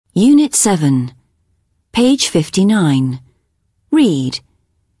Unit 7, page 59. Read.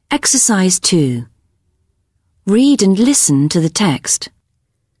 Exercise 2. Read and listen to the text.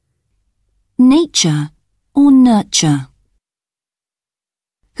 Nature or nurture?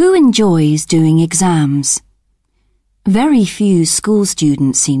 Who enjoys doing exams? Very few school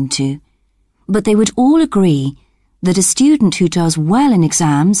students seem to, but they would all agree that a student who does well in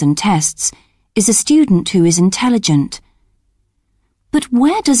exams and tests is a student who is intelligent. But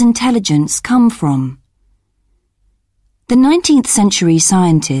where does intelligence come from? The 19th century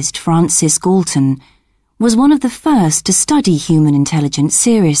scientist Francis Galton was one of the first to study human intelligence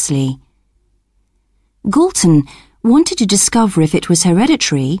seriously. Galton wanted to discover if it was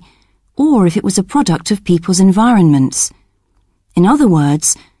hereditary or if it was a product of people's environments. In other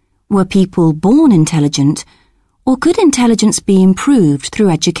words, were people born intelligent, or could intelligence be improved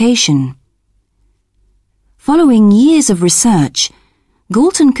through education? Following years of research,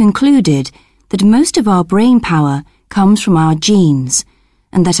 Galton concluded that most of our brain power comes from our genes,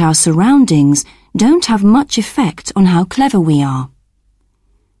 and that our surroundings don't have much effect on how clever we are.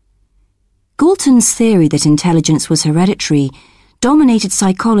 Galton's theory that intelligence was hereditary dominated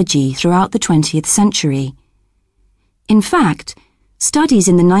psychology throughout the 20th century. In fact, studies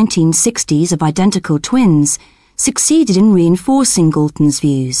in the 1960s of identical twins succeeded in reinforcing Galton's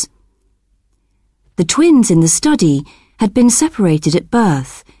views. The twins in the study had been separated at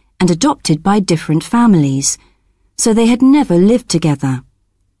birth and adopted by different families, so they had never lived together.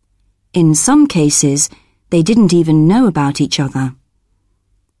 In some cases, they didn't even know about each other.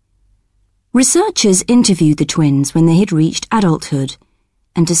 Researchers interviewed the twins when they had reached adulthood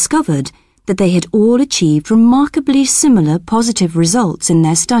and discovered that they had all achieved remarkably similar positive results in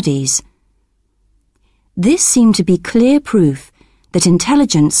their studies. This seemed to be clear proof that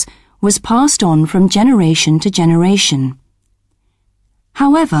intelligence was passed on from generation to generation.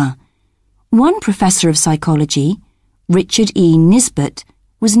 However, one professor of psychology, Richard E. Nisbet,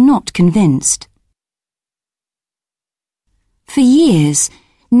 was not convinced. For years,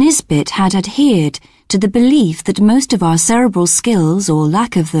 Nisbet had adhered to the belief that most of our cerebral skills, or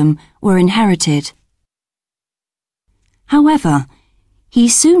lack of them, were inherited. However, he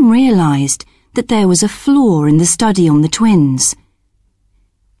soon realized that there was a flaw in the study on the twins.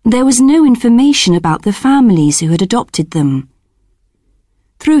 There was no information about the families who had adopted them.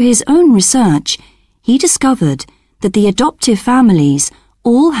 Through his own research, he discovered that the adoptive families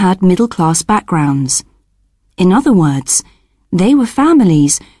all had middle-class backgrounds. In other words, they were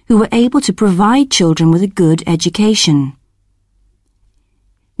families who were able to provide children with a good education.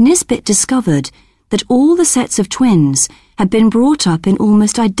 Nisbet discovered that all the sets of twins had been brought up in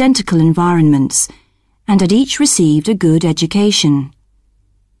almost identical environments and had each received a good education.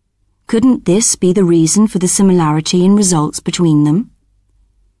 Couldn't this be the reason for the similarity in results between them?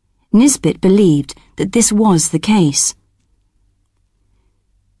 Nisbet believed that this was the case.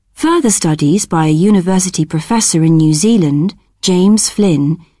 Further studies by a university professor in New Zealand, James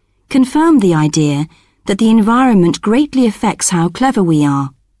Flynn, confirmed the idea that the environment greatly affects how clever we are.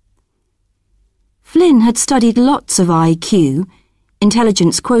 Flynn had studied lots of IQ,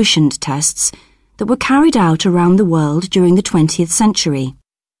 intelligence quotient tests, that were carried out around the world during the 20th century.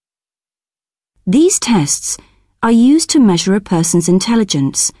 These tests are used to measure a person's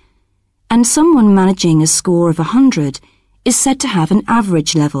intelligence, and someone managing a score of 100 is said to have an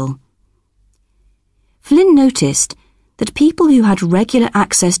average level. Flynn noticed that people who had regular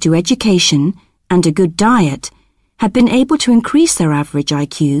access to education and a good diet had been able to increase their average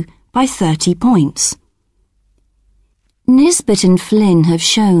IQ by 30 points. Nisbet and Flynn have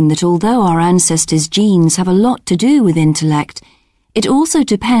shown that although our ancestors' genes have a lot to do with intellect, it also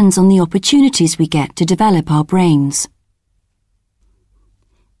depends on the opportunities we get to develop our brains.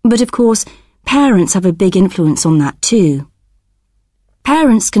 But of course, parents have a big influence on that too.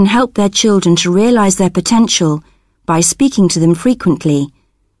 Parents can help their children to realize their potential by speaking to them frequently,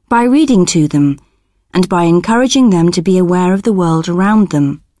 by reading to them, and by encouraging them to be aware of the world around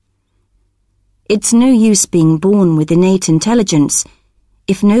them. It's no use being born with innate intelligence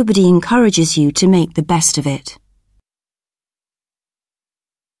if nobody encourages you to make the best of it.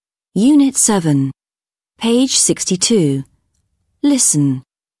 Unit 7, page 62. Listen.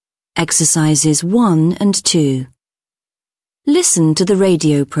 Exercises 1 and 2. Listen to the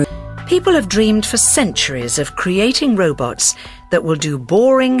radio program. People have dreamed for centuries of creating robots that will do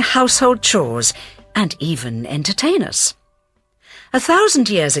boring household chores and even entertain us. 1,000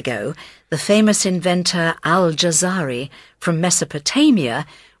 years ago, the famous inventor Al-Jazari from Mesopotamia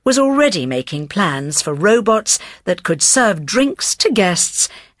was already making plans for robots that could serve drinks to guests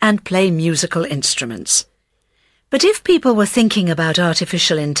and play musical instruments. But if people were thinking about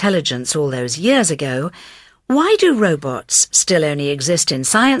artificial intelligence all those years ago, why do robots still only exist in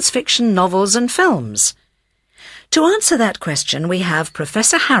science fiction novels and films? To answer that question, we have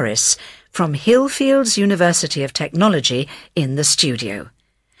Professor Harris from Hillfields University of Technology in the studio.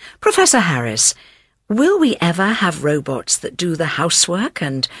 Professor Harris, will we ever have robots that do the housework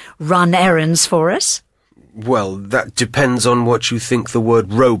and run errands for us? Well, that depends on what you think the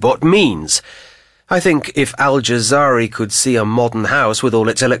word robot means. I think if Al-Jazari could see a modern house with all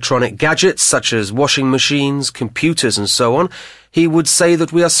its electronic gadgets, such as washing machines, computers and so on, he would say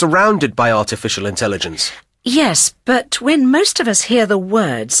that we are surrounded by artificial intelligence. Yes, but when most of us hear the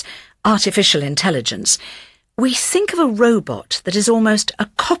words artificial intelligence, we think of a robot that is almost a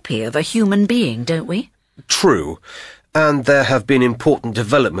copy of a human being, don't we? True, and there have been important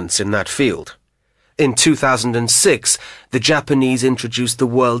developments in that field. In 2006, the Japanese introduced the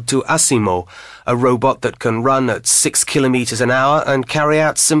world to Asimo, a robot that can run at 6 kilometers an hour and carry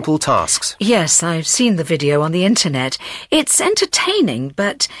out simple tasks. Yes, I've seen the video on the internet. It's entertaining,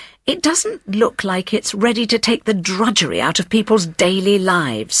 but it doesn't look like it's ready to take the drudgery out of people's daily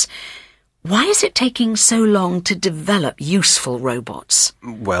lives. Why is it taking so long to develop useful robots?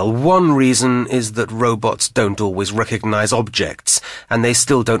 Well, one reason is that robots don't always recognize objects, and they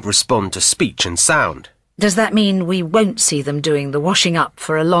still don't respond to speech and sound. Does that mean we won't see them doing the washing up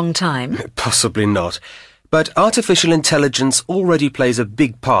for a long time? Possibly not. But artificial intelligence already plays a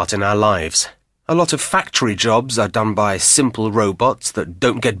big part in our lives. A lot of factory jobs are done by simple robots that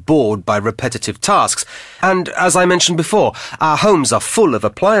don't get bored by repetitive tasks. And, as I mentioned before, our homes are full of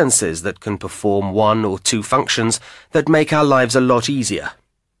appliances that can perform 1 or 2 functions that make our lives a lot easier.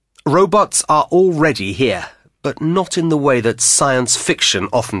 Robots are already here, but not in the way that science fiction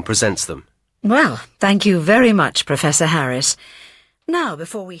often presents them. Well, thank you very much, Professor Harris. Now,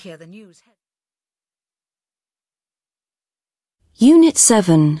 before we hear the news... Unit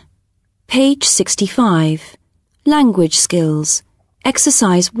 7. Page 65. Language Skills.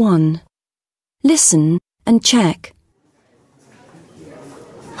 Exercise 1. Listen and check.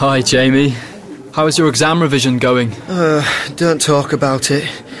 Hi, Jamie. How is your exam revision going? Don't talk about it.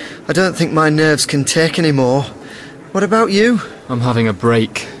 I don't think my nerves can take any more. What about you? I'm having a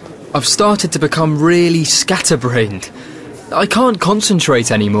break. I've started to become really scatterbrained. I can't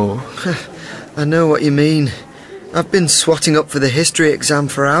concentrate anymore. I know what you mean. I've been swatting up for the history exam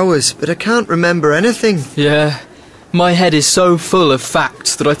for hours, but I can't remember anything. Yeah, my head is so full of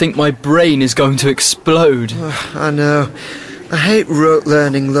facts that I think my brain is going to explode. I know. I hate rote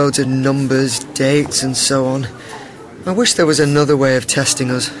learning loads of numbers, dates and so on. I wish there was another way of testing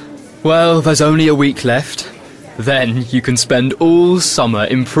us. Well, there's only a week left. Then you can spend all summer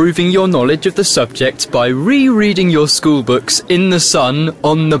improving your knowledge of the subject by rereading your school books in the sun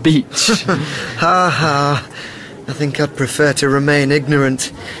on the beach. Ha ha. I think I'd prefer to remain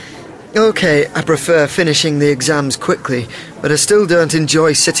ignorant. OK, I prefer finishing the exams quickly, but I still don't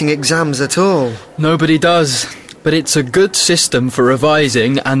enjoy sitting exams at all. Nobody does, but it's a good system for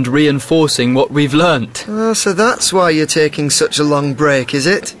revising and reinforcing what we've learnt. Oh, so that's why you're taking such a long break, is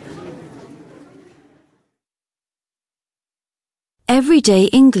it? Everyday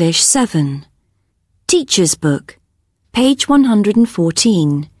English 7. Teacher's Book. Page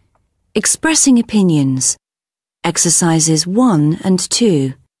 114. Expressing Opinions. Exercises 1 and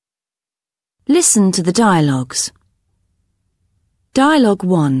 2. Listen to the dialogues. Dialogue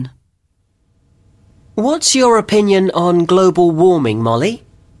 1. What's your opinion on global warming, Molly?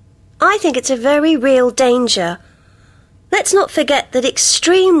 I think it's a very real danger. Let's not forget that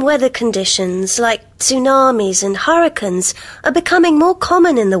extreme weather conditions like tsunamis and hurricanes are becoming more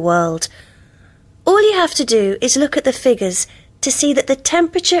common in the world. All you have to do is look at the figures to see that the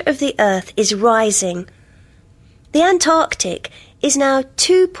temperature of the Earth is rising. The Antarctic is now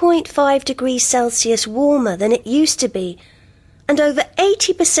 2.5 degrees Celsius warmer than it used to be, and over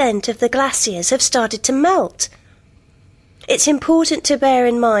 80% of the glaciers have started to melt. It's important to bear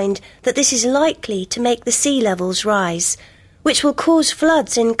in mind that this is likely to make the sea levels rise, which will cause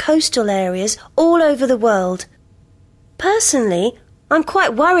floods in coastal areas all over the world. Personally, I'm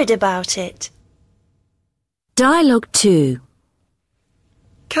quite worried about it. Dialogue 2.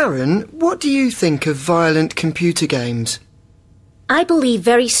 Karen, what do you think of violent computer games? I believe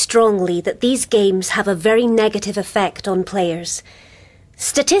very strongly that these games have a very negative effect on players.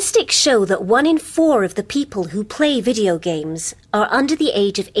 Statistics show that 1 in 4 of the people who play video games are under the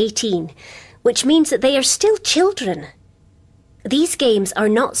age of 18, which means that they are still children. These games are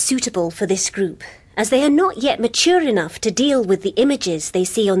not suitable for this group, as they are not yet mature enough to deal with the images they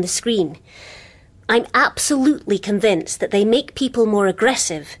see on the screen. I'm absolutely convinced that they make people more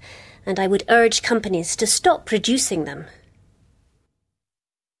aggressive, and I would urge companies to stop producing them.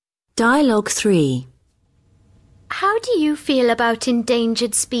 Dialogue 3. How do you feel about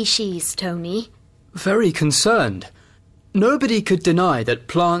endangered species, Tony? Very concerned. Nobody could deny that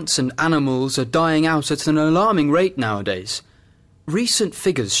plants and animals are dying out at an alarming rate nowadays. Recent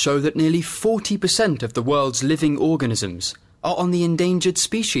figures show that nearly 40% of the world's living organisms are on the endangered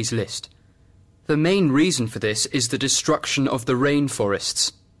species list. The main reason for this is the destruction of the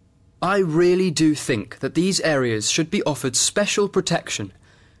rainforests. I really do think that these areas should be offered special protection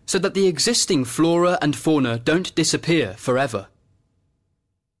so that the existing flora and fauna don't disappear forever.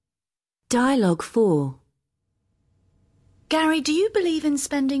 Dialogue 4. Gary, do you believe in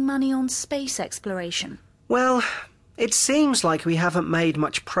spending money on space exploration? Well, it seems like we haven't made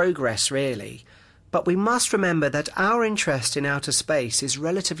much progress, really. But we must remember that our interest in outer space is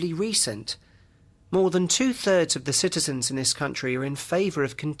relatively recent. More than 2/3 of the citizens in this country are in favour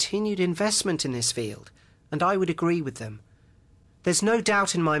of continued investment in this field, and I would agree with them. There's no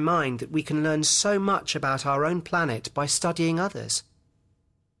doubt in my mind that we can learn so much about our own planet by studying others.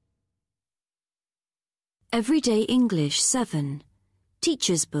 Everyday English 7.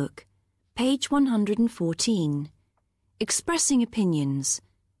 Teacher's Book, page 114. Expressing Opinions,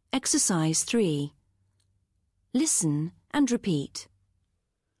 Exercise 3. Listen and repeat.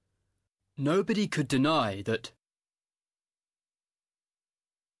 Nobody could deny that.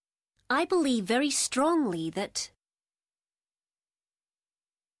 I believe very strongly that.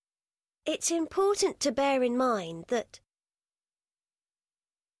 It's important to bear in mind that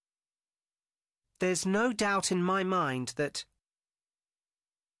there's no doubt in my mind that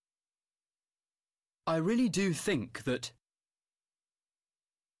I really do think that.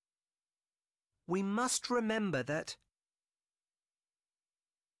 We must remember that.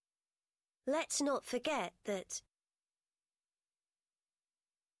 let's not forget that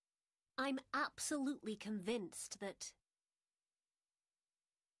I'm absolutely convinced that.